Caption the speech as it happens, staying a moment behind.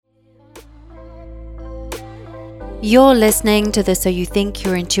You're listening to the So You Think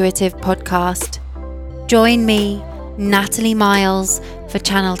You're Intuitive podcast. Join me, Natalie Miles, for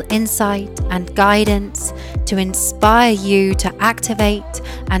channeled insight and guidance to inspire you to activate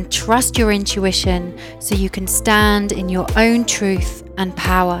and trust your intuition so you can stand in your own truth and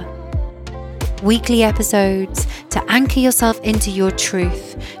power. Weekly episodes to anchor yourself into your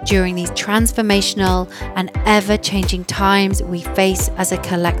truth during these transformational and ever-changing times we face as a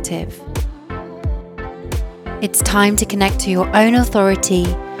collective. It's time to connect to your own authority,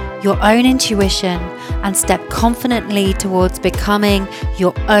 your own intuition, and step confidently towards becoming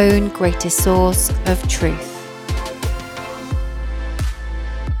your own greatest source of truth.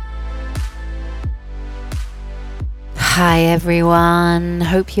 Hi everyone,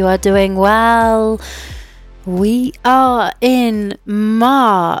 hope you are doing well. We are in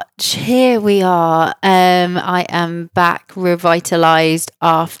March. Here we are. I am back revitalized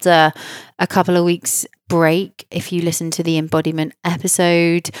after a couple of weeks break. If you listen to the embodiment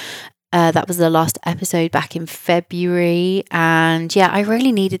episode, that was the last episode back in February. And yeah, I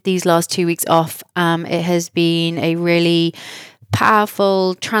really needed these last 2 weeks off. It has been a really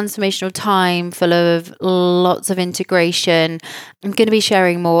powerful, transformational time full of lots of integration. I'm going to be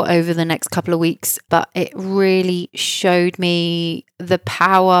sharing more over the next couple of weeks, but it really showed me the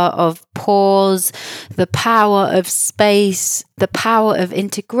power of pause, the power of space, the power of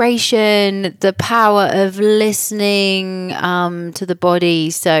integration, the power of listening to the body.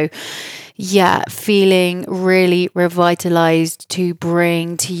 So yeah, feeling really revitalized to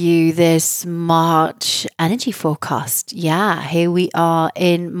bring to you this March energy forecast. Yeah, here we are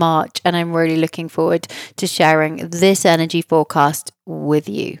in March, and I'm really looking forward to sharing this energy forecast with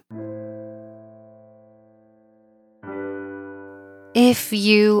you. If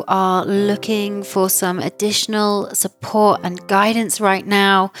you are looking for some additional support and guidance right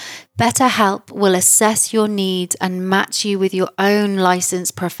now, BetterHelp will assess your needs and match you with your own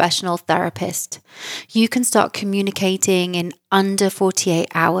licensed professional therapist. You can start communicating in under 48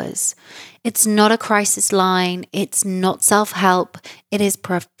 hours. It's not a crisis line, it's not self-help, it is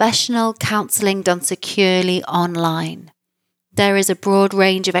professional counseling done securely online. There is a broad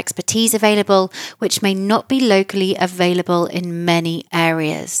range of expertise available, which may not be locally available in many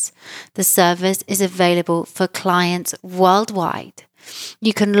areas. The service is available for clients worldwide.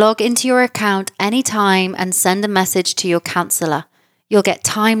 You can log into your account anytime and send a message to your counselor. You'll get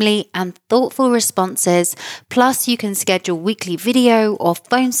timely and thoughtful responses, plus you can schedule weekly video or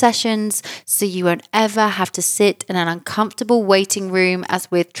phone sessions so you won't ever have to sit in an uncomfortable waiting room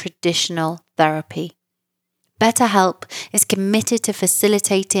as with traditional therapy. BetterHelp is committed to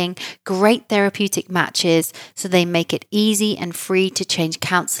facilitating great therapeutic matches so they make it easy and free to change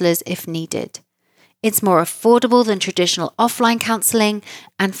counselors if needed. It's more affordable than traditional offline counseling,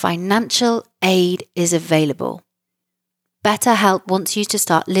 and financial aid is available. BetterHelp wants you to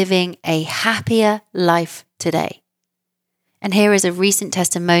start living a happier life today. And here is a recent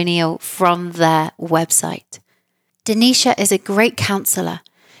testimonial from their website. Denisha is a great counsellor.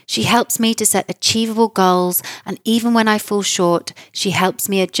 She helps me to set achievable goals, and even when I fall short, she helps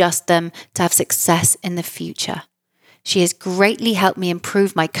me adjust them to have success in the future. She has greatly helped me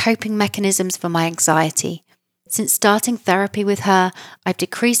improve my coping mechanisms for my anxiety. Since starting therapy with her, I've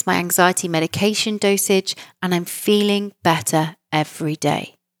decreased my anxiety medication dosage, and I'm feeling better every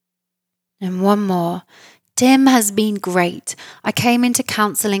day. And one more. Tim has been great. I came into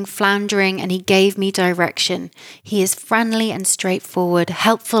counselling floundering and he gave me direction. He is friendly and straightforward,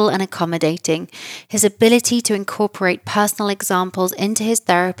 helpful and accommodating. His ability to incorporate personal examples into his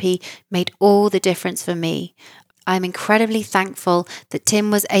therapy made all the difference for me. I'm incredibly thankful that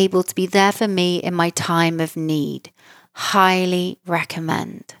Tim was able to be there for me in my time of need. Highly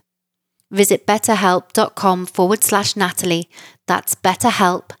recommend. Visit betterhelp.com/Natalie. That's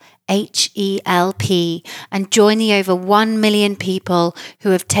BetterHelp. HELP, and join the over 1 million people who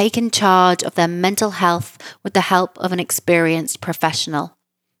have taken charge of their mental health with the help of an experienced professional.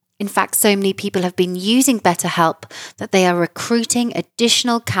 In fact, so many people have been using BetterHelp that they are recruiting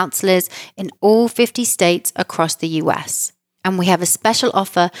additional counselors in all 50 states across the US. And we have a special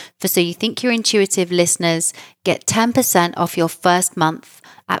offer for So You Think You're Intuitive listeners. Get 10% off your first month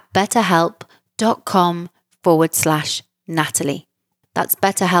at betterhelp.com/Natalie. That's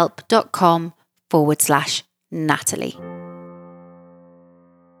betterhelp.com/Natalie.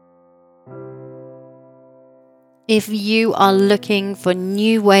 If you are looking for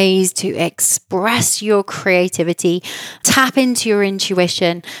new ways to express your creativity, tap into your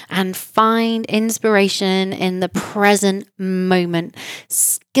intuition, and find inspiration in the present moment,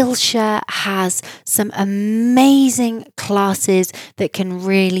 Skillshare has some amazing classes that can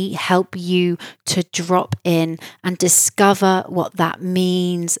really help you to drop in and discover what that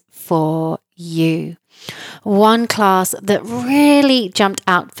means for you. One class that really jumped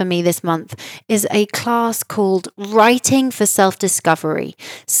out for me this month is a class called Writing for Self-Discovery,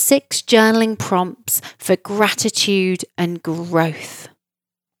 6 journaling prompts for gratitude and growth.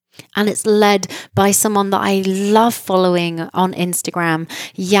 And it's led by someone that I love following on Instagram,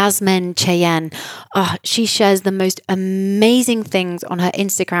 Yasmin Cheyenne. She shares the most amazing things on her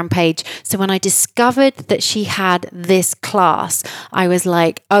Instagram page. So when I discovered that she had this class, I was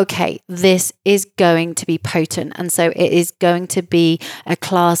like, okay, this is going to be potent. And so it is going to be a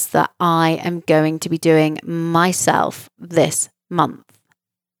class that I am going to be doing myself this month.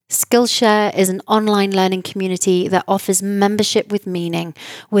 Skillshare is an online learning community that offers membership with meaning,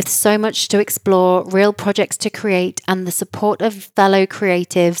 with so much to explore, real projects to create, and the support of fellow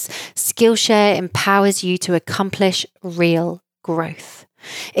creatives. Skillshare empowers you to accomplish real growth.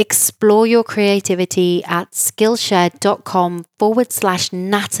 Explore your creativity at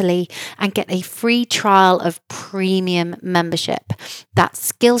skillshare.com/Natalie and get a free trial of premium membership.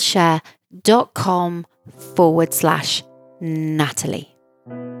 That's skillshare.com/Natalie.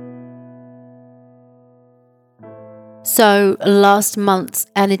 So last month's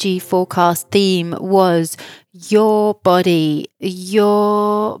energy forecast theme was your body.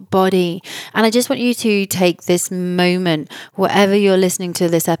 And I just want you to take this moment, wherever you're listening to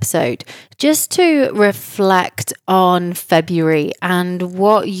this episode, just to reflect on February and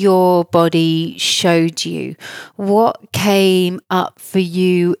what your body showed you. What came up for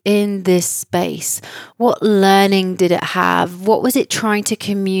you in this space? What learning did it have? What was it trying to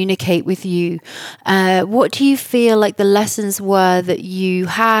communicate with you? What do you feel like the lessons were that you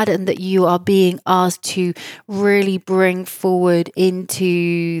had and that you are being asked to really bring forward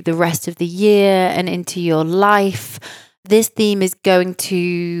into the rest of the year and into your life? This theme is going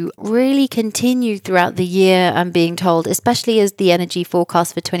to really continue throughout the year, I'm being told, especially as the energy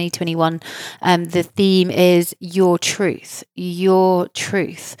forecast for 2021. The theme is your truth.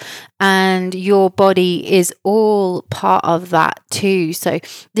 And your body is all part of that too. So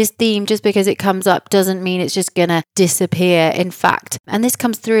this theme, just because it comes up, doesn't mean it's just going to disappear. In fact, and this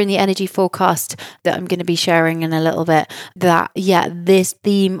comes through in the energy forecast that I'm going to be sharing in a little bit, that, this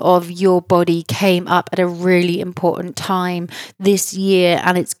theme of your body came up at a really important time this year.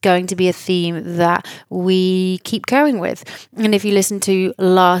 And it's going to be a theme that we keep going with. And if you listen to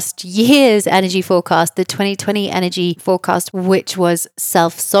last year's energy forecast, the 2020 energy forecast, which was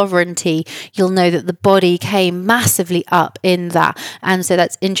self-sovereignty, you'll know that the body came massively up in that. And so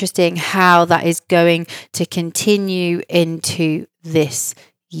that's interesting how that is going to continue into this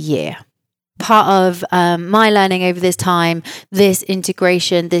year. Part of my learning over this time, this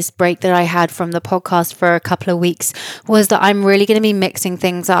integration, this break that I had from the podcast for a couple of weeks, was that I'm really going to be mixing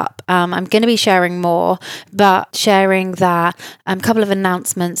things up. I'm going to be sharing more, but sharing that couple of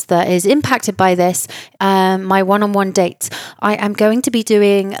announcements that is impacted by this, my one-on-one dates. I am going to be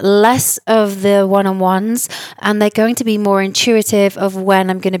doing less of the one-on-ones, and they're going to be more intuitive of when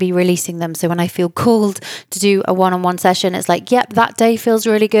I'm going to be releasing them. So when I feel called to do a one-on-one session, it's like, yep, that day feels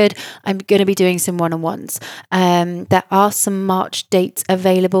really good. I'm going to be doing some one-on-ones. There are some March dates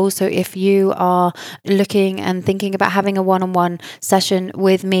available. So if you are looking and thinking about having a one-on-one session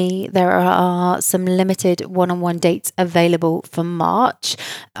with me, there are some limited one-on-one dates available for March.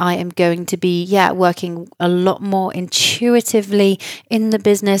 I am going to be, working a lot more intuitively in the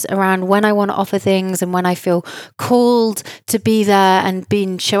business around when I want to offer things and when I feel called to be there and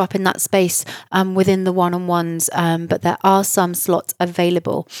show up in that space within the one-on-ones. But there are some slots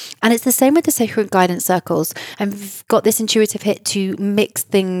available. And it's the same with the Sacred Guidance Circles. I've got this intuitive hit to mix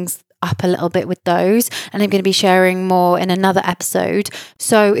things up a little bit with those, and I'm going to be sharing more in another episode.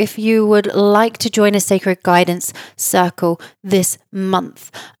 So if you would like to join a Sacred Guidance Circle this month,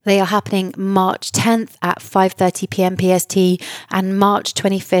 they are happening March 10th at 5:30 p.m. PST and March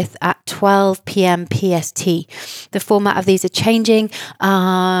 25th at 12 p.m. PST. The format of these are changing.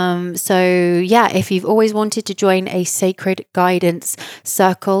 If you've always wanted to join a Sacred Guidance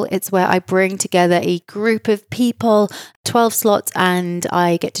Circle, it's where I bring together a group of people 12 slots, and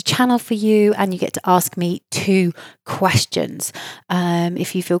I get to channel for you, and you get to ask me 2 questions.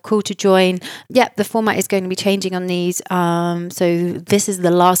 If you feel cool to join, the format is going to be changing on these. So this is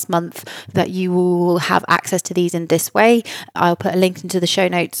the last month that you will have access to these in this way. I'll put a link into the show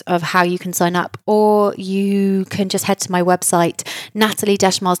notes of how you can sign up, or you can just head to my website,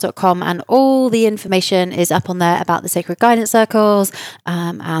 natalie-miles.com, and all the information is up on there about the Sacred Guidance Circles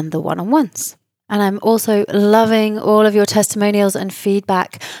and the one-on-ones. And I'm also loving all of your testimonials and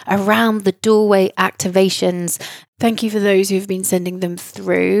feedback around the doorway activations. Thank you for those who've been sending them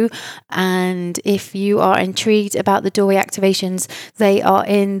through. And if you are intrigued about the doorway activations, they are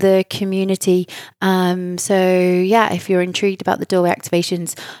in the community. If you're intrigued about the doorway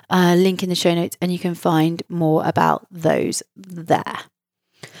activations, link in the show notes, and you can find more about those there.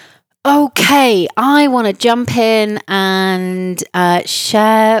 Okay, I want to jump in and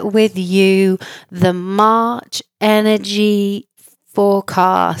share with you the March energy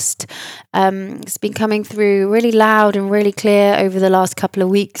forecast. It's been coming through really loud and really clear over the last couple of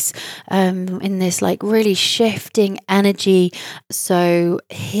weeks in this really shifting energy. So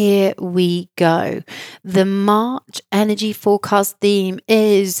here we go. The March energy forecast theme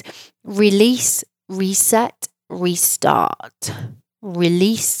is release, reset, restart.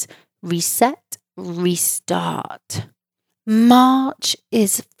 Release, reset, restart. March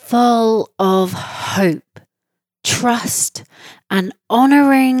is full of hope, trust, and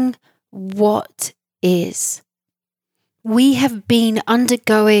honoring what is. We have been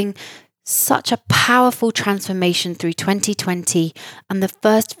undergoing such a powerful transformation through 2020 and the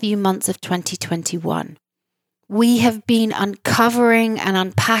first few months of 2021. We have been uncovering and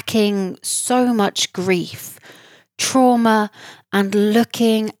unpacking so much grief, trauma, and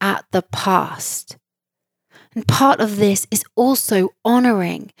looking at the past. And part of this is also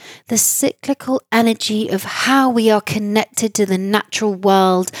honoring the cyclical energy of how we are connected to the natural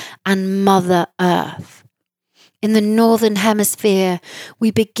world and Mother Earth. In the Northern Hemisphere,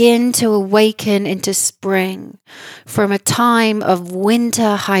 we begin to awaken into spring from a time of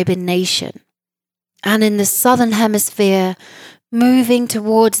winter hibernation. And in the Southern Hemisphere, moving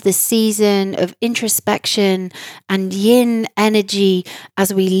towards the season of introspection and yin energy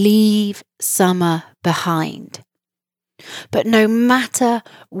as we leave summer behind. But no matter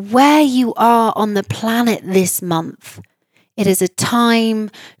where you are on the planet this month, it is a time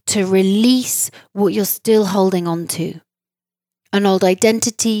to release what you're still holding on to. An old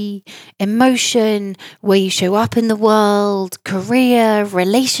identity, emotion, where you show up in the world, career,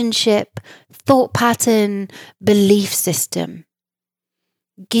 relationship, thought pattern, belief system.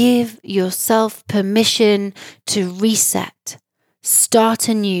 Give yourself permission to reset, start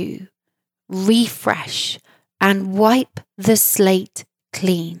anew, refresh, and wipe the slate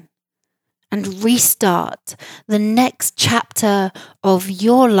clean. And restart the next chapter of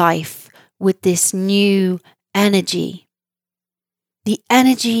your life with this new energy. The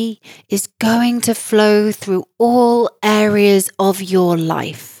energy is going to flow through all areas of your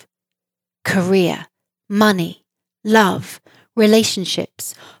life. Career, money, love,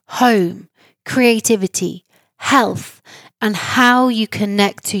 relationships, home, creativity, health, and how you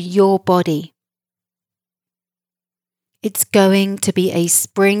connect to your body. It's going to be a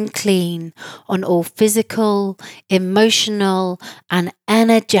spring clean on all physical, emotional, and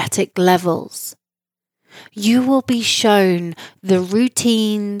energetic levels. You will be shown the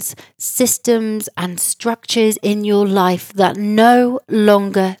routines, systems, and structures in your life that no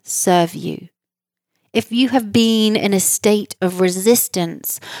longer serve you. If you have been in a state of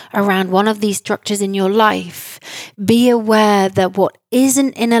resistance around one of these structures in your life, be aware that what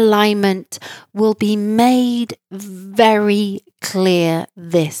isn't in alignment will be made very clear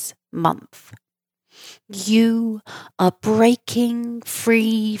this month. You are breaking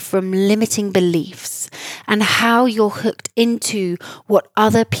free from limiting beliefs and how you're hooked into what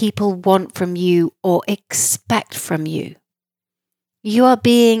other people want from you or expect from you. You are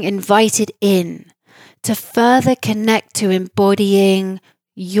being invited in to further connect to embodying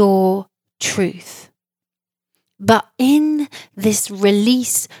your truth. But in this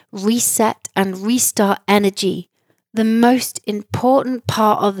release, reset, and restart energy, the most important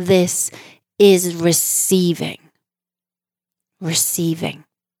part of this is receiving. Receiving.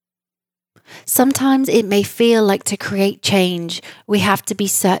 Sometimes it may feel like to create change, we have to be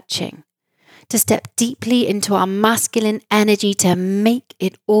searching, to step deeply into our masculine energy to make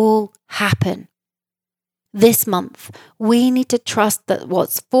it all happen. This month, we need to trust that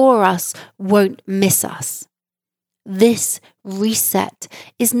what's for us won't miss us. This reset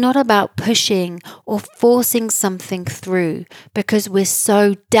is not about pushing or forcing something through because we're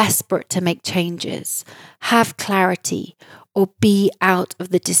so desperate to make changes, have clarity, or be out of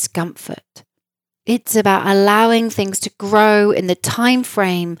the discomfort. It's about allowing things to grow in the time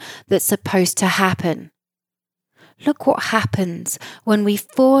frame that's supposed to happen. Look what happens when we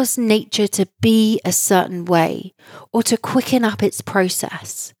force nature to be a certain way or to quicken up its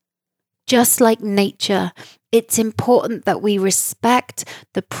process. Just like nature, it's important that we respect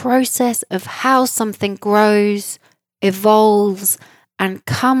the process of how something grows, evolves, and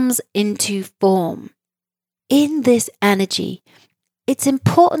comes into form. In this energy, it's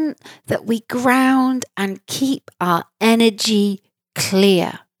important that we ground and keep our energy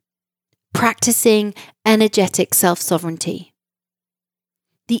clear, practicing energetic self-sovereignty.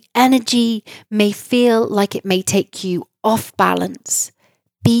 The energy may feel like it may take you off balance,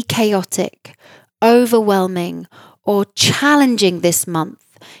 be chaotic, overwhelming, or challenging this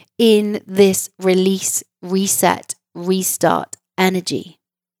month in this release, reset, restart energy.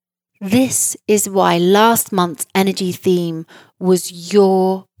 This is why last month's energy theme was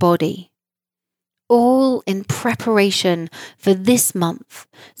your body. All in preparation for this month,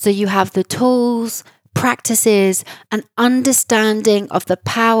 so you have the tools, practices, and understanding of the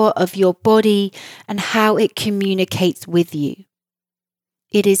power of your body and how it communicates with you.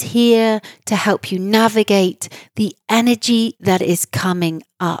 It is here to help you navigate the energy that is coming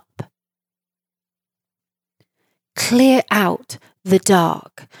up. Clear out the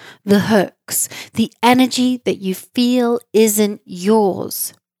dark, the hooks, the energy that you feel isn't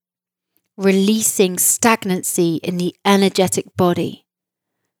yours. Releasing stagnancy in the energetic body.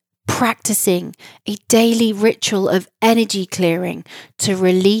 Practicing a daily ritual of energy clearing to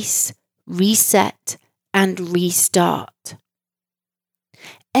release, reset, and restart.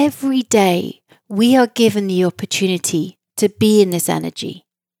 Every day, we are given the opportunity to be in this energy,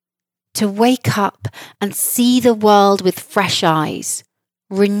 to wake up and see the world with fresh eyes,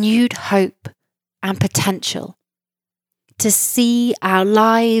 renewed hope and potential, to see our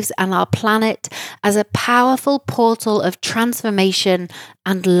lives and our planet as a powerful portal of transformation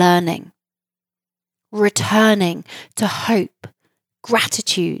and learning, returning to hope,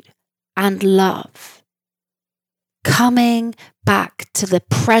 gratitude, and love, coming back to the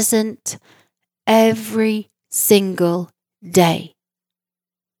present every single day.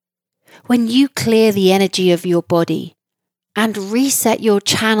 When you clear the energy of your body and reset your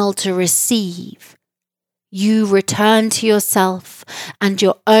channel to receive, you return to yourself and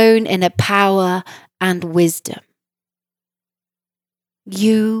your own inner power and wisdom.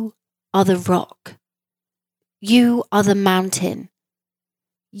 You are the rock. You are the mountain.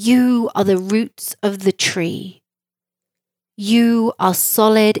 You are the roots of the tree. You are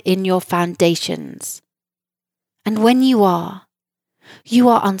solid in your foundations. And when you are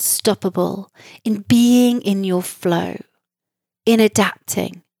unstoppable in being in your flow, in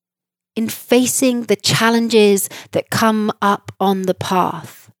adapting, in facing the challenges that come up on the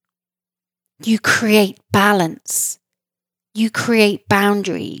path. You create balance. You create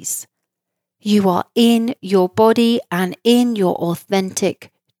boundaries. You are in your body and in your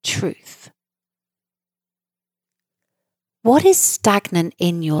authentic truth. What is stagnant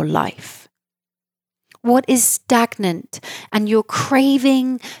in your life? What is stagnant and you're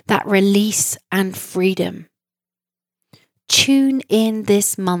craving that release and freedom? Tune in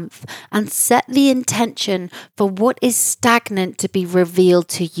this month and set the intention for what is stagnant to be revealed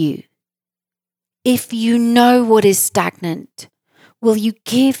to you. If you know what is stagnant, will you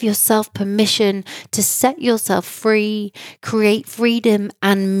give yourself permission to set yourself free, create freedom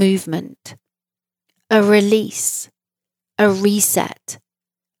and movement? A release, a reset,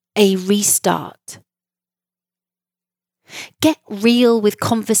 a restart. Get real with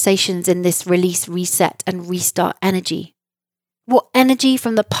conversations in this release, reset, and restart energy. What energy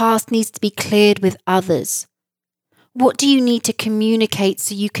from the past needs to be cleared with others? What do you need to communicate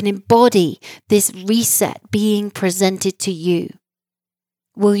so you can embody this reset being presented to you?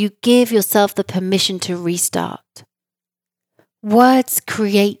 Will you give yourself the permission to restart? Words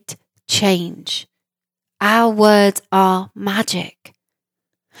create change. Our words are magic.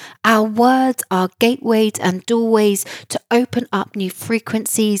 Our words are gateways and doorways to open up new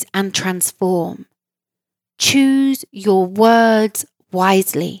frequencies and transform. Choose your words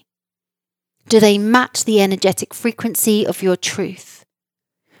wisely. Do they match the energetic frequency of your truth?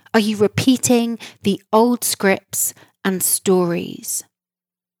 Are you repeating the old scripts and stories?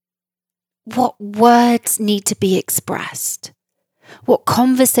 What words need to be expressed? What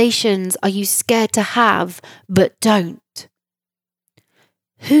conversations are you scared to have but don't?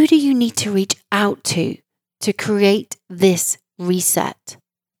 Who do you need to reach out to to create this reset.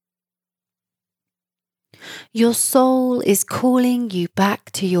 Your soul is calling you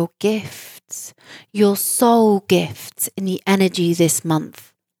back to your gifts, your soul gifts in the energy this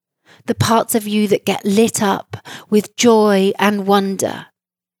month. The parts of you that get lit up with joy and wonder.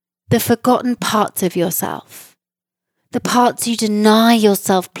 The forgotten parts of yourself. The parts you deny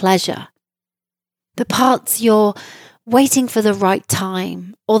yourself pleasure. The parts you're waiting for the right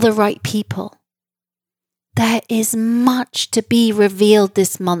time or the right people. There is much to be revealed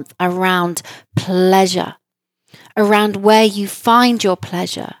this month around pleasure, around where you find your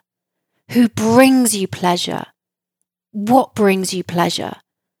pleasure, who brings you pleasure, what brings you pleasure,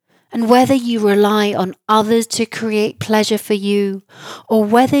 and whether you rely on others to create pleasure for you or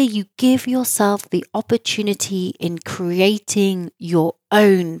whether you give yourself the opportunity in creating your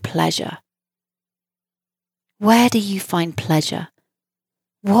own pleasure. Where do you find pleasure?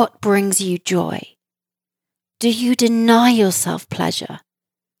 What brings you joy? Do you deny yourself pleasure?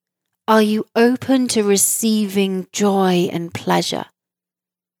 Are you open to receiving joy and pleasure?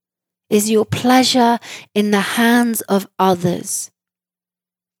 Is your pleasure in the hands of others?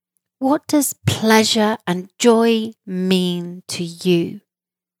 What does pleasure and joy mean to you?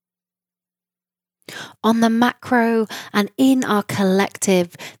 On the macro and in our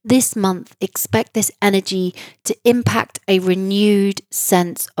collective, this month, expect this energy to impact a renewed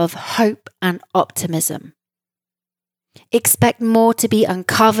sense of hope and optimism. Expect more to be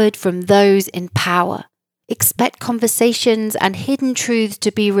uncovered from those in power. Expect conversations and hidden truths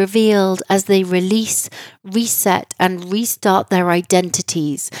to be revealed as they release, reset, and restart their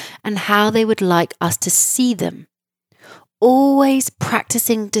identities and how they would like us to see them. Always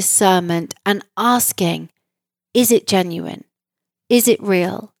practicing discernment and asking, is it genuine? Is it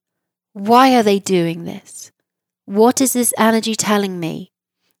real? Why are they doing this? What is this energy telling me?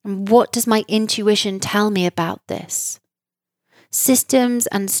 And what does my intuition tell me about this? Systems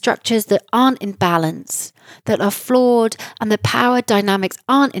and structures that aren't in balance, that are flawed, and the power dynamics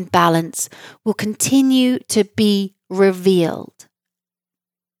aren't in balance will continue to be revealed.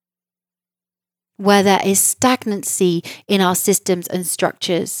 Where there is stagnancy in our systems and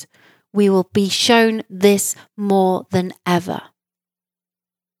structures, we will be shown this more than ever.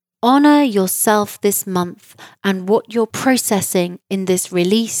 Honor yourself this month and what you're processing in this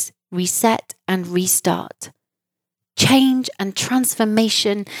release, reset, and restart. Change and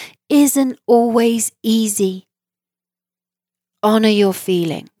transformation isn't always easy. Honor your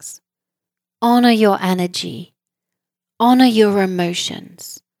feelings. Honor your energy. Honor your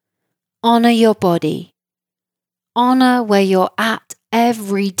emotions. Honor your body. Honor where you're at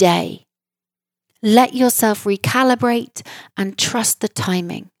every day. Let yourself recalibrate and trust the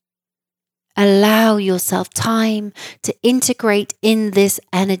timing. Allow yourself time to integrate in this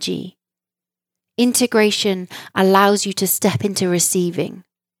energy. Integration allows you to step into receiving.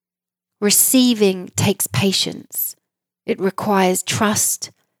 Receiving takes patience. It requires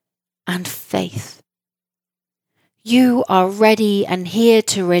trust and faith. You are ready and here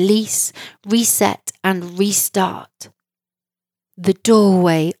to release, reset, and restart. The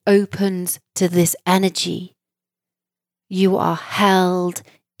doorway opens to this energy. You are held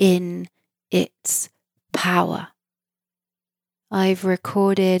in its power. I've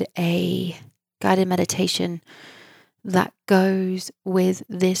recorded a guided meditation that goes with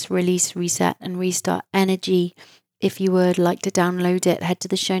this release, reset, and restart energy. If you would like to download it, head to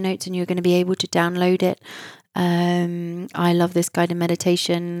the show notes and you're going to be able to download it. I love this guided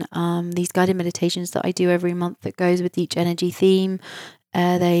meditation. These guided meditations that I do every month that goes with each energy theme,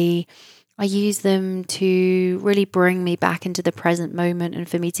 I use them to really bring me back into the present moment and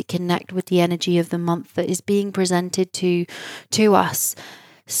for me to connect with the energy of the month that is being presented to us.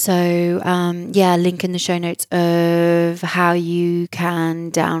 So, link in the show notes of how you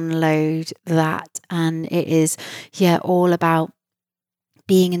can download that. And it is, all about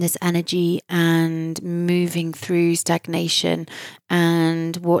being in this energy and moving through stagnation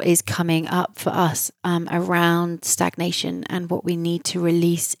and what is coming up for us around stagnation and what we need to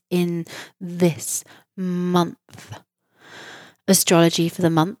release in this month. Astrology for the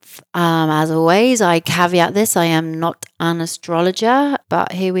month. As always, I caveat this, I am not an astrologer,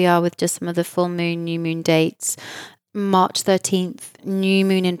 but here we are with just some of the full moon, new moon dates. March 13th, new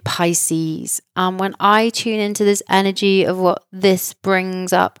moon in Pisces. When I tune into this energy of what this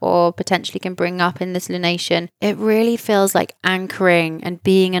brings up or potentially can bring up in this lunation, it really feels like anchoring and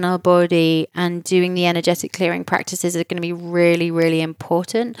being in our body and doing the energetic clearing practices are going to be really, really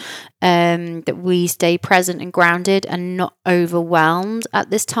important. That we stay present and grounded and not overwhelmed at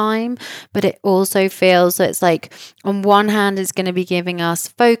this time. But it also feels that it's like, on one hand, it's going to be giving us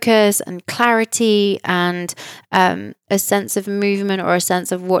focus and clarity and a sense of movement or a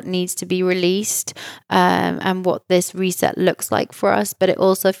sense of what needs to be released, and what this reset looks like for us. But it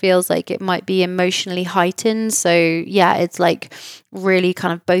also feels like it might be emotionally heightened. So yeah, it's like really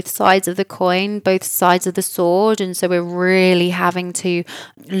kind of both sides of the coin, both sides of the sword. And so we're really having to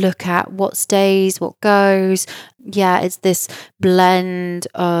look at what stays, what goes. Yeah, it's this blend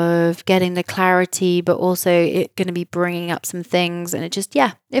of getting the clarity, but also it going to be bringing up some things. And it just,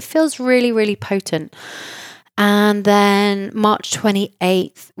 yeah, it feels really, really potent. And then March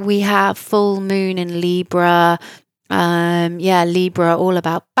 28th, we have full moon in Libra. Libra, all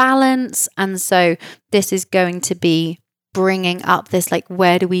about balance. And so this is going to be bringing up this, like,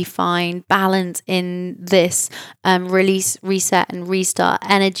 where do we find balance in this release, reset and restart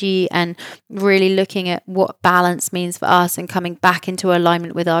energy, and really looking at what balance means for us and coming back into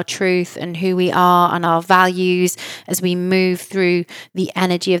alignment with our truth and who we are and our values as we move through the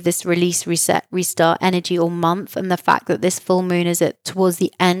energy of this release, reset, restart energy all month. And the fact that this full moon is towards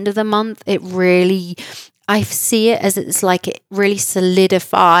the end of the month, it really, I see it as it's like it really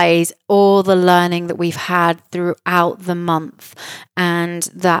solidifies all the learning that we've had throughout the month, and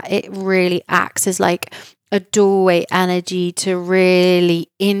that it really acts as like a doorway energy to really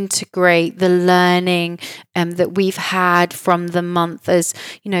integrate the learning that we've had from the month, as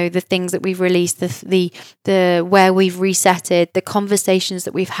you know, the things that we've released, the where we've resetted, the conversations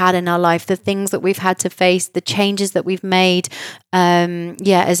that we've had in our life, the things that we've had to face, the changes that we've made.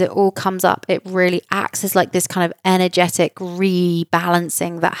 As it all comes up, it really acts as like this kind of energetic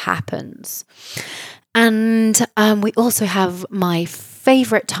rebalancing that happens. And we also have my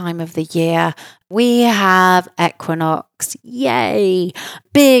favorite time of the year. We have equinox. Yay!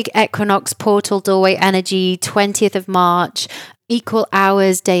 Big equinox portal doorway energy, 20th of March. Equal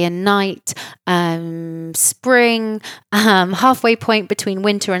hours, day and night, spring, halfway point between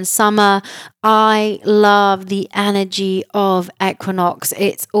winter and summer. I love the energy of equinox.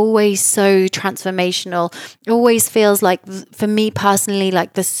 It's always so transformational. It always feels like, for me personally,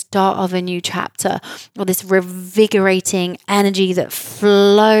 like the start of a new chapter, or this revigorating energy that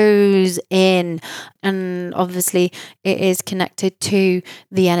flows in. And obviously it is connected to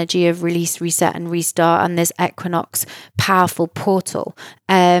the energy of release, reset and restart, and this equinox powerful portal.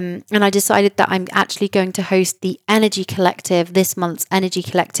 And I decided that I'm actually going to host the Energy Collective, this month's Energy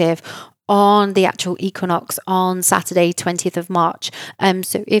Collective, on the actual equinox on Saturday, 20th of March.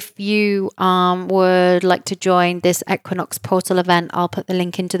 So if you would like to join this equinox portal event, I'll put the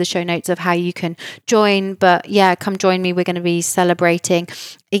link into the show notes of how you can join. But yeah, come join me. We're going to be celebrating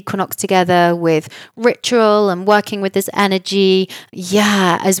equinox together with ritual and working with this energy.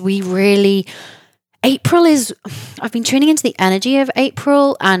 Yeah, as we really... I've been tuning into the energy of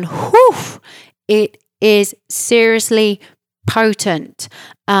April, and it is seriously potent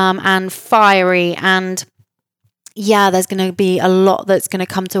and fiery, and yeah, there's going to be a lot that's going to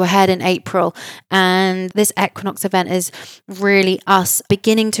come to a head in April. And this equinox event is really us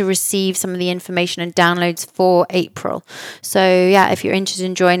beginning to receive some of the information and downloads for April. So yeah, if you're interested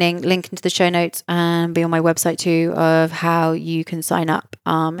in joining, link into the show notes and be on my website too of how you can sign up.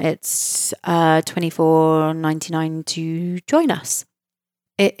 It's $24.99 to join us.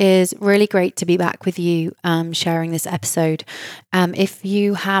 It is really great to be back with you, sharing this episode. If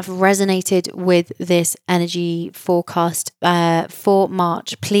you have resonated with this energy forecast for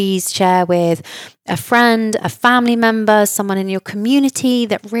March, please share with a friend, a family member, someone in your community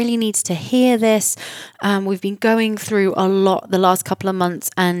that really needs to hear this. We've been going through a lot the last couple of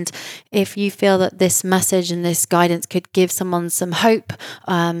months, and if you feel that this message and this guidance could give someone some hope,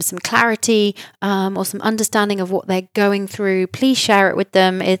 some clarity, or some understanding of what they're going through, please share it with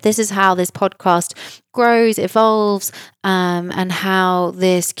them. This is how this podcast grows, evolves, and how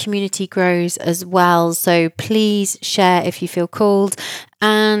this community grows as well. So please share if you feel called.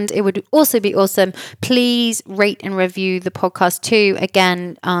 And it would also be awesome, please rate and review the podcast too.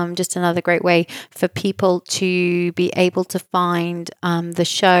 Again, just another great way for people to be able to find the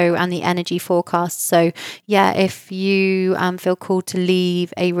show and the energy forecast. So yeah, if you feel called to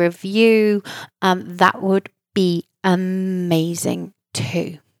leave a review, that would be amazing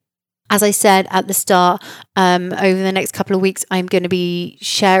too. As I said at the start, over the next couple of weeks, I'm going to be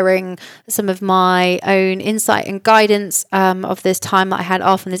sharing some of my own insight and guidance of this time that I had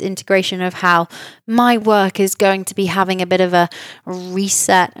off, and this integration of how my work is going to be having a bit of a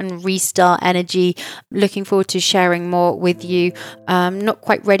reset and restart energy. Looking forward to sharing more with you. Not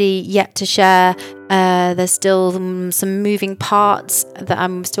quite ready yet to share. There's still some moving parts that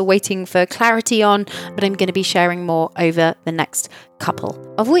I'm still waiting for clarity on, but I'm going to be sharing more over the next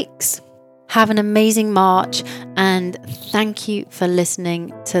couple of weeks. Have an amazing March, and thank you for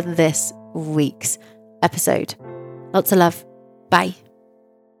listening to this week's episode. Lots of love. Bye.